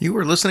You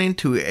are listening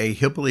to a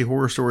Hillbilly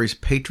Horror Stories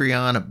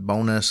Patreon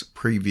bonus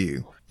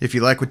preview. If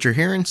you like what you're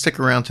hearing, stick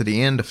around to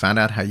the end to find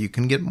out how you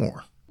can get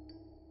more.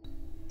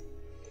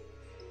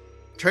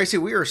 Tracy,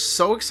 we are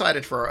so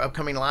excited for our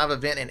upcoming live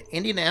event in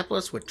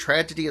Indianapolis with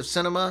Tragedy of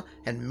Cinema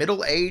and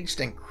Middle Aged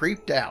and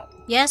Creeped Out.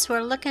 Yes, we're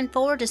looking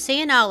forward to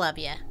seeing all of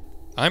you.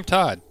 I'm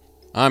Todd.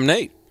 I'm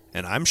Nate.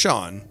 And I'm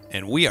Sean,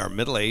 and we are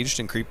Middle Aged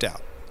and Creeped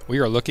Out. We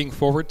are looking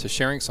forward to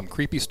sharing some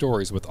creepy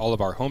stories with all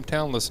of our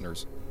hometown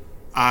listeners.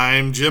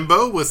 I'm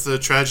Jimbo with the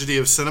Tragedy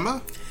of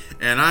Cinema.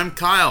 And I'm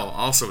Kyle,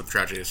 also with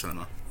Tragedy of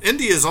Cinema.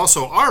 Indy is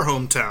also our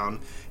hometown,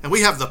 and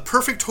we have the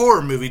perfect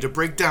horror movie to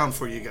break down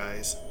for you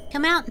guys.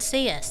 Come out and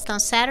see us on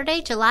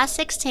Saturday, July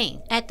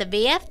 16th at the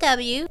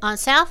VFW on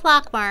South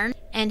Lockburn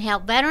and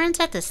help veterans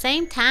at the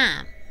same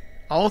time.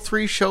 All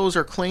three shows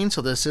are clean,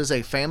 so this is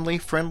a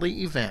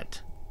family-friendly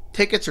event.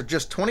 Tickets are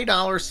just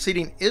 $20.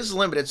 Seating is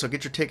limited, so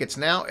get your tickets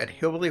now at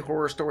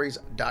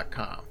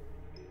hillbillyhorrorstories.com.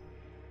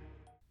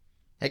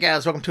 Hey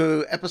guys, welcome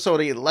to episode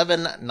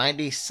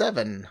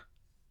 1197 of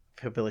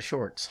Hillbilly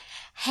Shorts.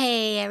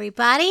 Hey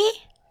everybody.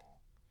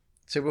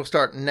 So we'll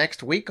start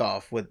next week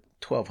off with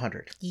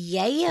 1200.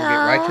 Yeah. We'll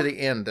get right to the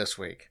end this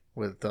week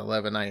with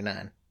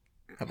 1199.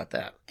 How about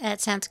that?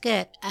 That sounds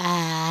good.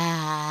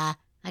 I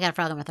got a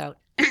frog in my throat.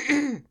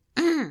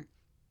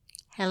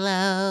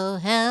 Hello,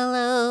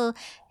 hello,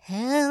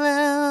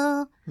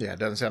 hello. Yeah, it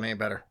doesn't sound any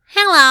better.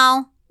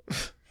 Hello.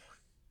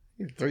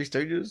 Three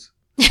Stooges?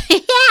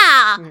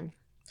 Yeah.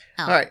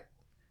 Oh. All right.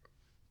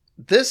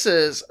 This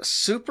is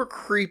super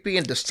creepy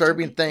and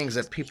disturbing things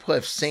that people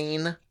have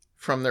seen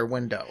from their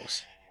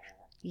windows.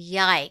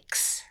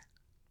 Yikes.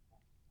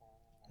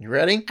 You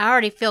ready? I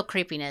already feel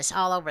creepiness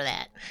all over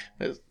that.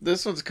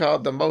 This one's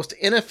called The Most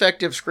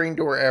Ineffective Screen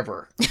Door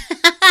Ever.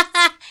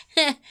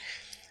 It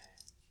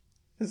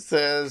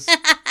says,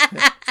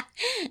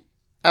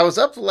 I was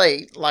up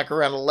late, like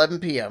around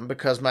 11 p.m.,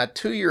 because my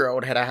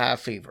 2-year-old had a high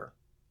fever.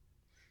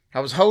 I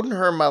was holding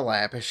her in my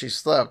lap as she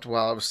slept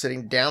while I was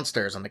sitting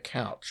downstairs on the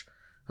couch.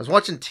 I was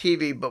watching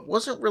TV, but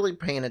wasn't really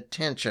paying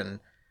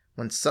attention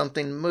when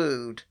something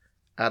moved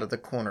out of the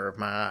corner of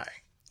my eye.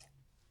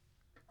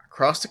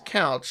 Across the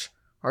couch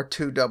are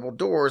 2 double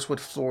doors with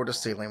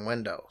floor-to-ceiling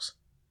windows.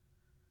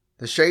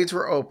 The shades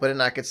were open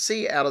and I could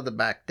see out of the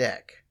back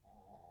deck.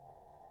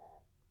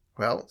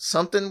 Well,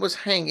 something was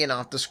hanging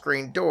off the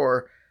screen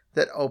door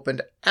that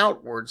opened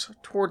outwards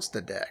towards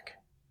the deck.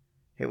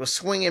 It was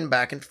swinging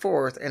back and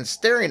forth and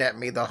staring at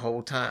me the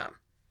whole time.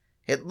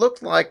 It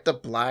looked like the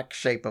black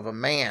shape of a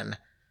man,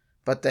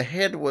 but the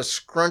head was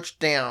scrunched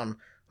down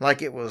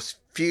like it was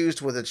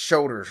fused with its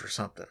shoulders or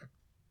something.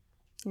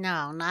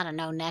 No, not a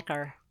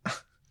no-necker.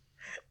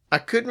 I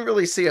couldn't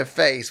really see a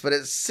face, but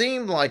it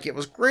seemed like it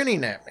was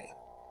grinning at me.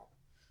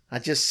 I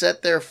just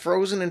sat there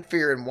frozen in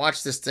fear and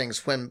watched this thing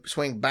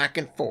swing back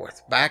and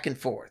forth, back and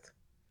forth.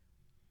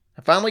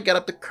 I finally got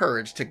up the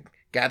courage to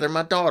gather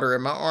my daughter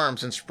in my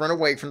arms and sprint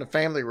away from the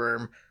family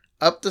room,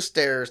 up the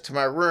stairs to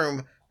my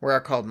room where I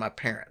called my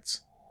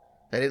parents.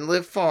 They didn't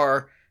live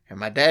far, and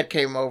my dad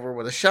came over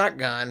with a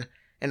shotgun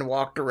and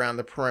walked around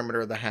the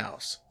perimeter of the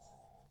house.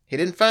 He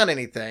didn't find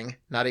anything,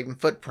 not even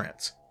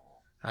footprints.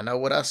 I know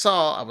what I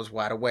saw. I was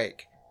wide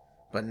awake.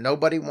 But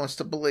nobody wants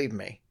to believe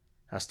me.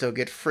 I still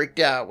get freaked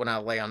out when I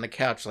lay on the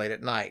couch late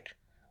at night,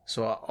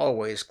 so I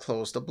always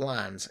close the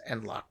blinds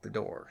and lock the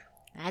door.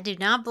 I do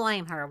not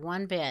blame her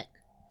one bit.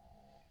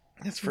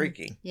 That's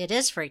freaky. It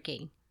is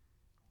freaky.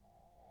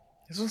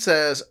 This one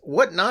says,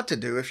 what not to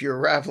do if you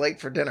arrive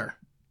late for dinner.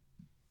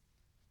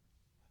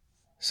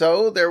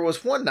 So there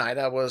was one night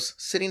I was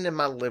sitting in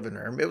my living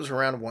room. It was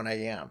around 1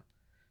 a.m.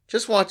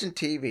 just watching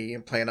TV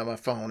and playing on my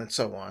phone and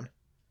so on.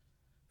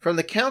 From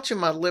the couch in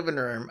my living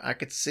room, I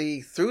could see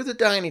through the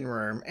dining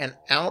room and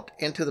out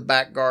into the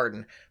back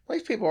garden.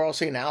 These people are all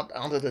seeing out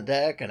onto the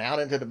deck and out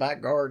into the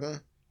back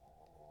garden.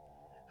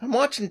 I'm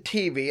watching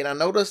TV and I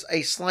notice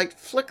a slight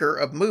flicker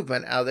of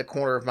movement out of the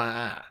corner of my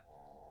eye.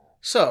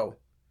 So,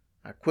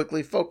 I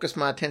quickly focus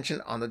my attention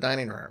on the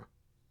dining room.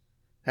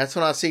 That's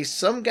when I see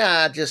some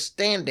guy just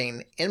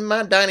standing in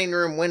my dining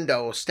room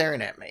window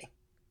staring at me.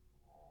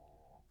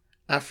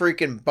 I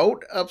freaking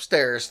bolt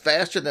upstairs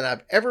faster than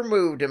I've ever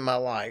moved in my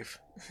life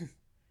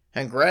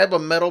and grab a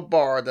metal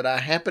bar that I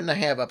happen to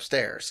have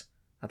upstairs.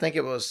 I think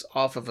it was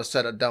off of a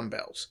set of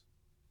dumbbells.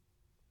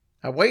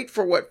 I wait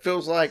for what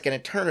feels like an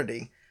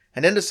eternity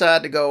and then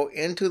decide to go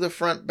into the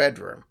front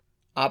bedroom,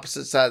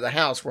 opposite side of the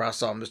house where I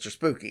saw Mr.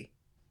 Spooky.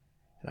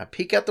 And I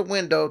peek out the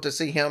window to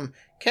see him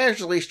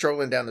casually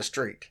strolling down the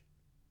street.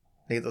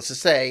 Needless to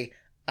say,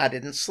 I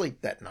didn't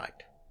sleep that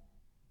night.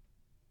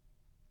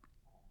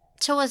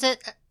 So was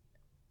it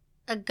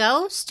a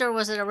ghost or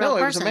was it a real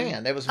person? No, it was a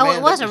man. It was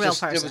a real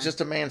person. It was just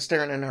a man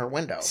staring in her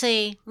window.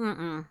 See,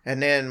 And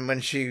then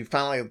when she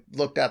finally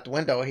looked out the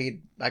window,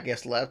 he, I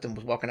guess, left and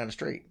was walking down the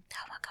street.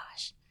 Oh my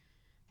gosh.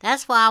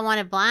 That's why I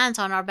wanted blinds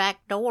on our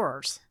back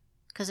doors.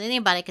 Because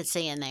anybody could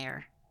see in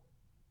there.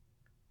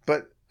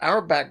 But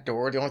our back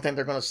door, the only thing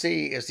they're going to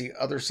see is the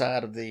other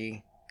side of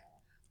the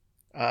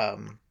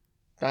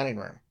dining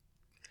room.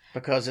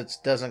 because it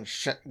doesn't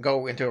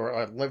go into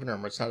a living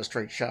room. It's not a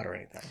straight shot or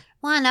anything.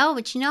 Well, I know,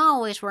 but I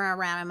always run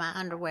around in my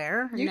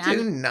underwear. You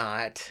do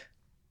not.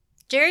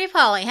 Jerry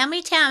Pauly, how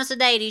many times a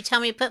day do you tell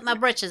me to put my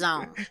britches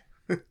on?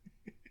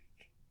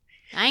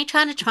 I ain't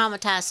trying to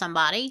traumatize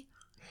somebody.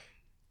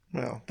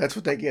 Well, that's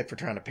what they get for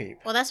trying to peep.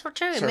 Well, that's for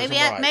true. Serves Maybe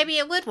them right. maybe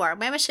it would work.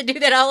 Maybe I should do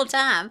that all the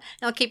time.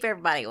 It'll keep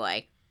everybody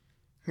away.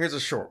 Here's a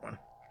short one.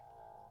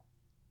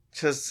 It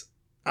says,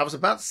 I was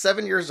about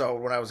 7 years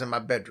old when I was in my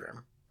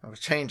bedroom. I was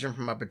changing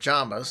from my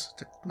pajamas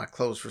to my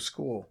clothes for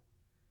school.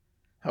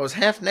 I was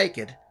half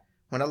naked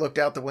when I looked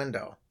out the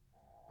window.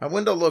 My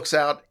window looks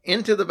out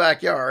into the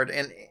backyard,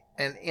 and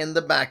in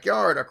the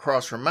backyard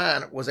across from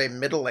mine was a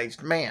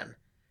middle-aged man,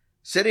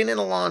 sitting in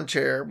a lawn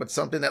chair with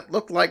something that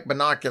looked like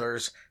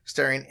binoculars,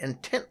 staring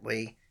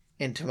intently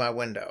into my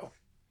window.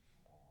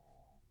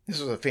 This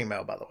was a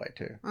female, by the way,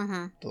 too.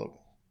 Mm-hmm.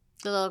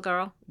 The little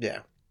girl. Yeah.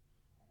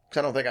 Because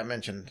I don't think I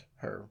mentioned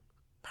her.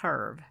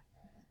 Perv.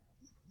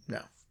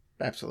 No,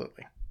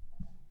 absolutely.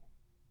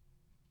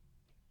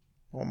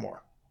 One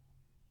more.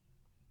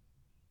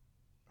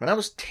 When I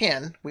was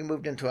 10, we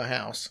moved into a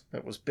house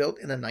that was built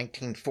in the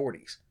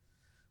 1940s.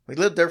 We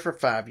lived there for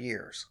 5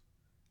 years.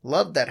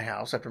 Loved that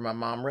house after my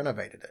mom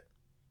renovated it.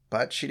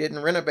 But she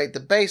didn't renovate the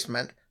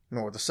basement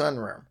nor the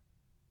sunroom.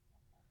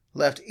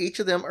 Left each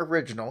of them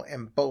original,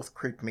 and both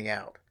creeped me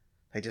out.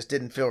 They just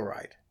didn't feel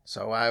right,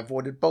 so I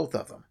avoided both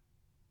of them.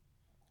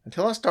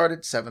 Until I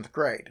started 7th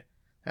grade.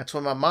 That's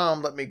when my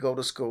mom let me go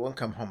to school and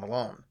come home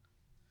alone.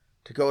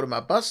 To go to my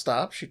bus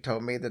stop, she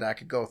told me that I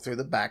could go through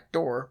the back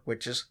door,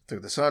 which is through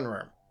the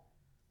sunroom.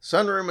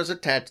 Sunroom is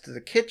attached to the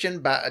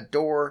kitchen by a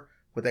door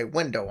with a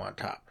window on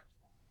top.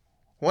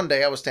 One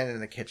day I was standing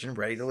in the kitchen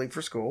ready to leave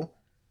for school.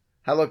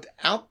 I looked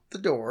out the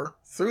door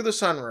through the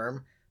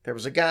sunroom. There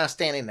was a guy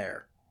standing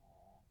there,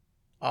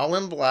 all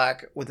in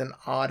black with an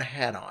odd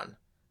hat on.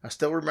 I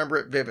still remember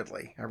it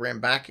vividly. I ran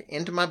back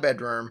into my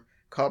bedroom,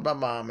 called my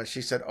mom, and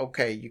she said,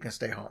 "Okay, you can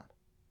stay home."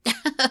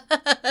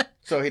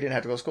 So he didn't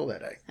have to go to school that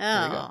day.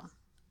 There you go. Oh.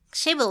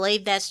 She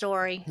believed that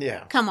story.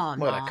 Yeah. Come on,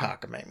 What Mom. a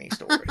cockamamie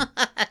story.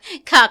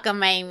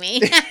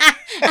 Cockamamie.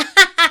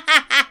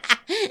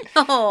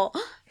 Oh.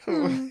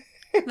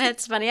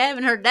 That's funny. I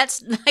haven't heard I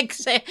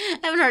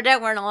haven't heard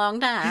that word in a long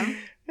time.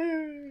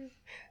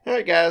 All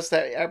right, guys,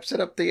 that wraps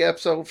it up the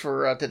episode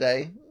for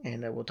today,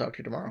 and we'll talk to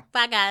you tomorrow.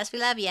 Bye, guys. We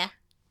love you.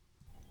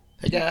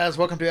 Hey, guys,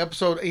 welcome to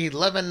episode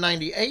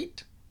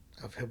 1198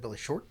 of Hillbilly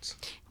Shorts.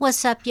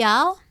 What's up,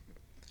 y'all?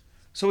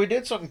 So we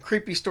did some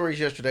creepy stories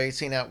yesterday,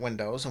 seen out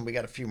windows, and we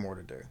got a few more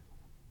to do.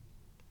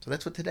 So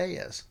that's what today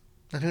is.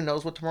 And who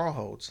knows what tomorrow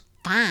holds.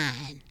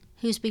 Fine.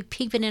 Who's be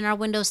peeping in our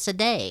windows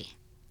today?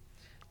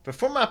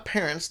 Before my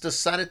parents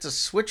decided to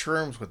switch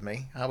rooms with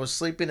me, I was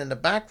sleeping in the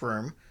back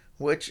room,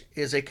 which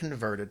is a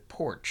converted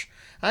porch.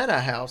 I had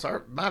a house,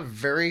 my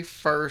very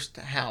first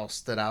house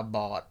that I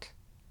bought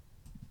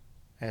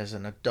as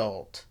an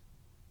adult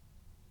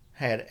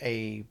had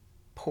a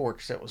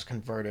porch that was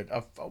converted.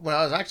 When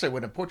I was actually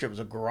with a porch, it was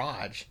a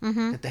garage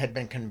that had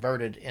been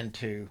converted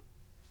into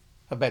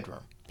a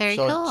bedroom. Very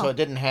cool. So it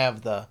didn't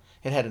have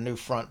it had a new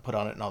front put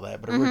on it and all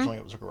that, but originally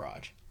it was a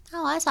garage.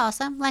 Oh, that's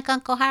awesome. Like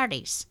Uncle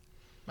Hardy's.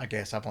 I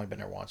guess I've only been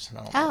there once. And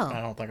Oh. I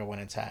don't think I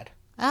went inside.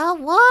 Oh,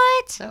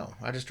 what? No,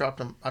 I just dropped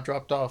them. I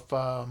dropped off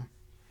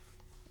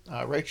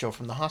Rachel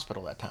from the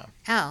hospital that time.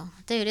 Oh,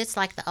 dude, it's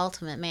like the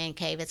ultimate man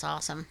cave. It's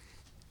awesome.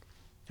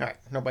 All right,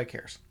 nobody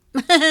cares.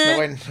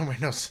 nobody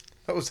knows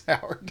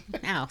Howard.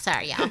 Oh,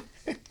 sorry, y'all.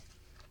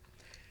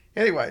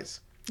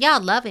 Anyways.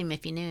 Y'all love him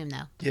if you knew him,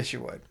 though. Yes,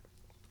 you would.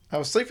 I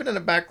was sleeping in the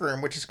back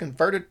room, which is a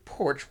converted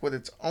porch with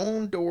its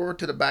own door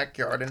to the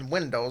backyard and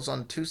windows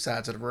on two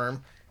sides of the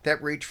room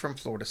that reach from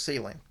floor to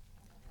ceiling.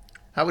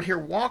 I would hear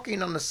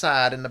walking on the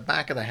side in the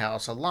back of the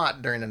house a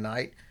lot during the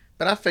night,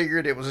 but I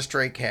figured it was a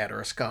stray cat or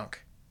a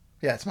skunk.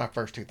 Yeah, it's my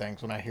first two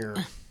things when I hear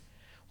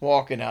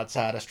walking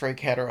outside, a stray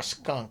cat or a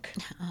skunk.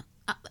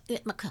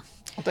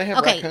 Don't they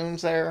have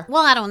raccoons there?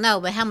 Well, I don't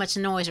know, but how much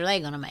noise are they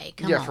going to make?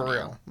 Come on for now.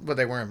 real. Were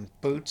they wearing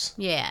boots?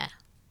 Yeah.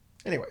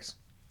 Anyways,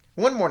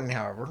 one morning,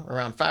 however,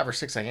 around 5 or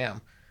 6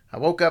 a.m., I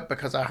woke up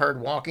because I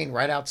heard walking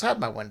right outside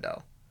my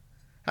window.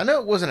 I knew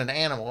it wasn't an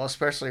animal,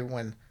 especially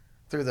when,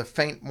 through the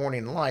faint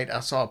morning light,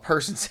 I saw a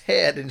person's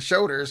head and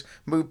shoulders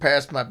move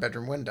past my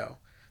bedroom window.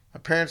 My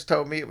parents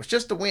told me it was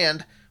just the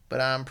wind,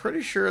 but I'm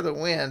pretty sure the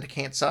wind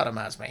can't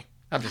sodomize me.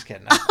 I'm just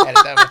kidding.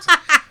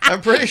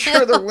 I'm pretty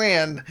sure the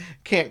wind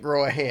can't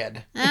grow a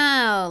head.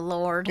 Oh,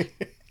 Lord.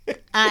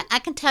 I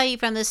can tell you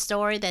from this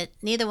story that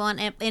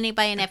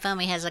anybody in that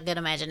family has a good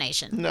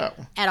imagination. No.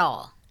 At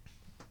all.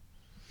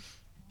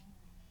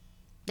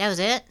 That was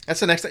it? That's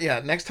the next. Yeah,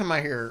 next time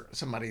I hear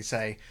somebody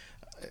say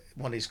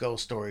one of these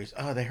ghost stories,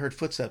 oh, they heard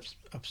footsteps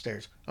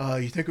upstairs.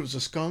 You think it was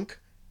a skunk?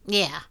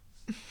 Yeah.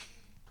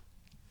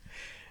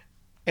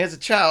 As a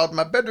child,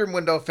 my bedroom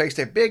window faced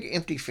a big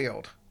empty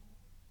field.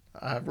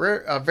 I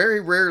very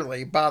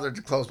rarely bothered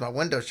to close my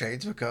window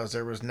shades because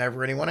there was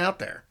never anyone out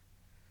there.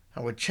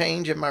 I would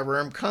change in my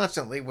room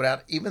constantly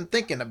without even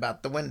thinking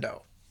about the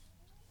window.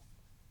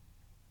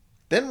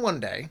 Then one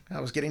day, I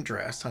was getting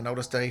dressed. I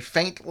noticed a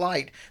faint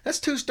light. That's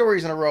 2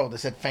 stories in a row that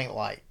said faint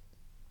light.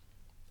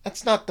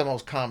 That's not the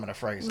most common of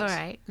phrases.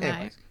 Right.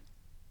 Anyways.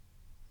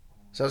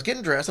 So I was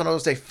getting dressed. I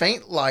noticed a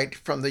faint light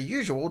from the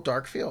usual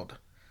dark field.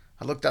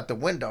 I looked out the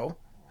window,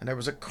 and there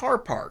was a car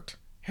parked,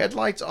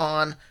 headlights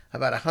on,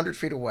 about 100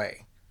 feet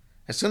away.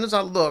 As soon as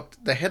I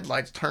looked, the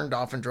headlights turned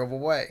off and drove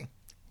away.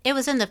 It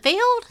was in the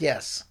field?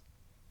 Yes.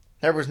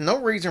 There was no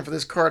reason for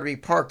this car to be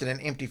parked in an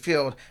empty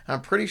field.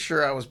 I'm pretty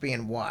sure I was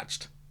being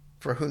watched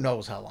for who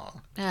knows how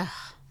long. Ugh.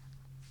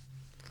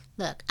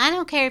 Look, I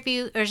don't care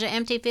if there's an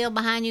empty field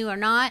behind you or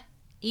not.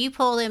 You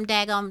pull them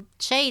daggone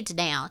shades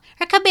down.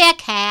 There could be a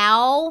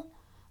cow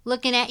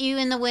looking at you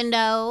in the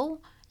window.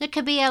 There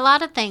could be a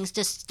lot of things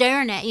just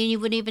staring at you and you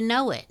wouldn't even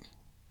know it.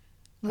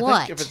 What?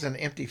 I think if it's an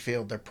empty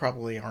field, there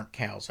probably aren't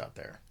cows out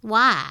there.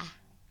 Why?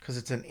 Because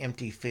it's an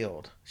empty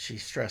field. She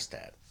stressed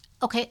that.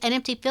 Okay, an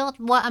empty field?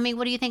 What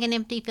do you think an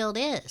empty field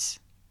is?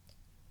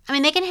 I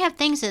mean, they can have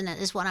things in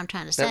it, is what I'm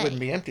trying to say. That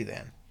wouldn't be empty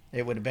then.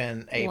 It would have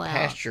been a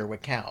pasture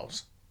with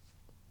cows.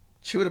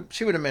 She would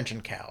have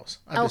mentioned cows.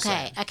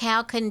 Okay, a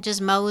cow couldn't just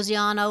mosey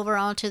on over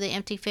onto the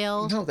empty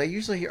field? No, they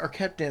usually are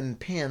kept in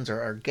pens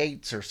or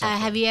gates or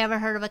something. Have you ever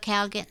heard of a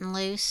cow getting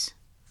loose?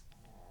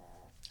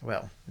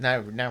 Well,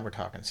 now we're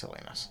talking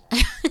silliness.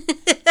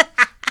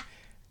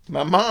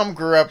 My mom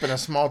grew up in a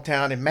small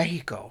town in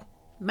Mexico.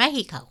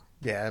 Mexico?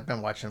 Yeah, I've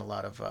been watching a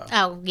lot of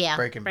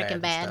Breaking Bad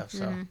and stuff.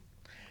 So. Mm-hmm.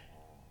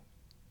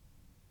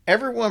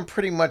 Everyone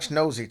pretty much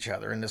knows each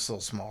other in this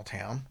little small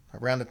town.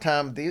 Around the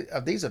time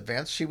of these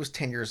events, she was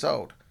 10 years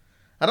old.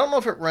 I don't know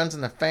if it runs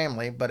in the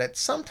family, but at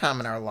some time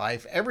in our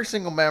life, every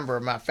single member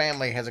of my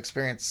family has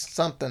experienced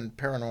something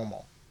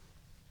paranormal.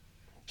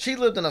 She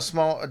lived in a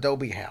small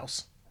adobe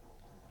house,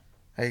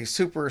 a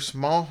super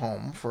small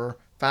home for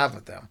 5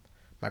 of them.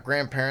 My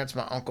grandparents,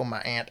 my uncle,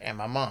 my aunt, and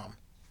my mom.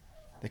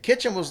 The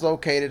kitchen was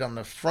located on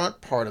the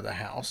front part of the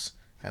house,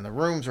 and the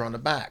rooms are on the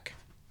back.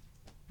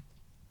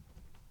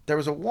 There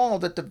was a wall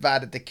that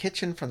divided the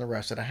kitchen from the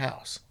rest of the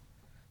house.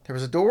 There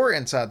was a door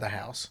inside the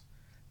house,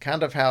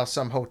 kind of how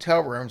some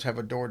hotel rooms have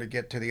a door to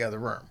get to the other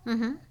room.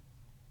 Mm-hmm.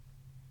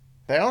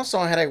 They also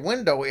had a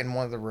window in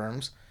one of the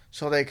rooms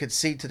so they could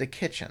see to the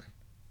kitchen.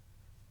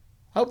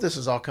 I hope this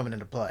is all coming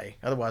into play.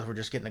 Otherwise, we're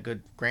just getting a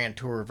good grand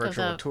tour,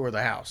 virtual tour of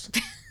the house.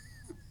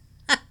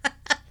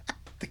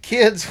 The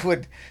kids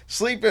would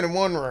sleep in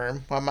one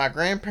room while my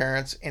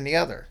grandparents in the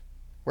other.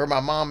 Where my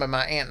mom and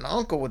my aunt and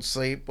uncle would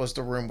sleep was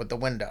the room with the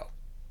window.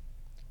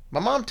 My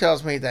mom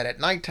tells me that at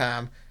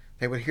nighttime,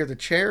 they would hear the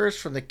chairs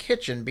from the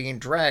kitchen being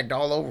dragged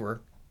all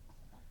over,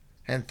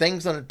 and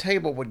things on the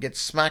table would get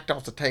smacked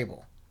off the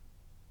table.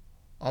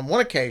 On one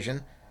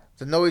occasion,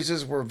 the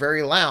noises were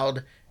very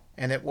loud,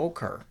 and it woke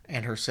her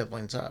and her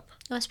siblings up.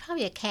 It was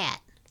probably a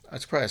cat.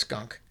 It's probably a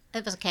skunk.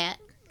 It was a cat.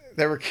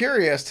 They were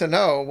curious to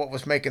know what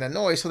was making a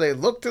noise, so they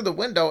looked through the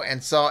window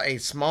and saw a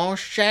small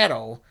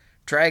shadow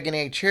dragging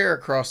a chair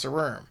across the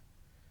room.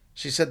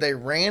 She said they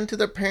ran to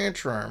their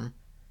parents' room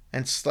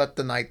and slept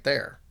the night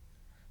there.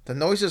 The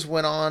noises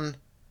went on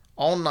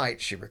all night,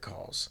 she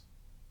recalls.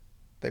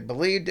 They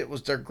believed it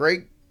was their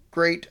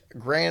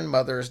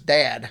great-great-grandmother's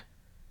dad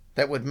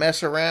that would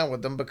mess around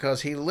with them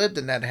because he lived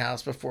in that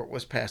house before it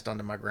was passed on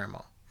to my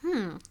grandma.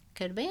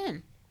 Could have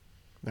been.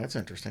 That's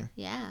interesting.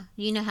 Yeah.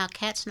 You know how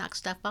cats knock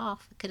stuff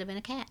off. It could have been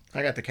a cat.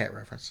 I got the cat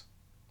reference.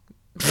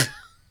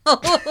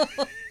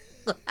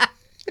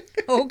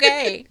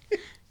 Okay.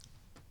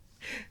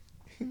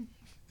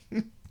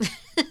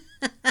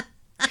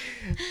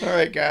 All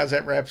right, guys,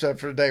 that wraps up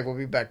for today. We'll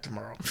be back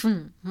tomorrow.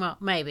 Well,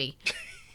 maybe.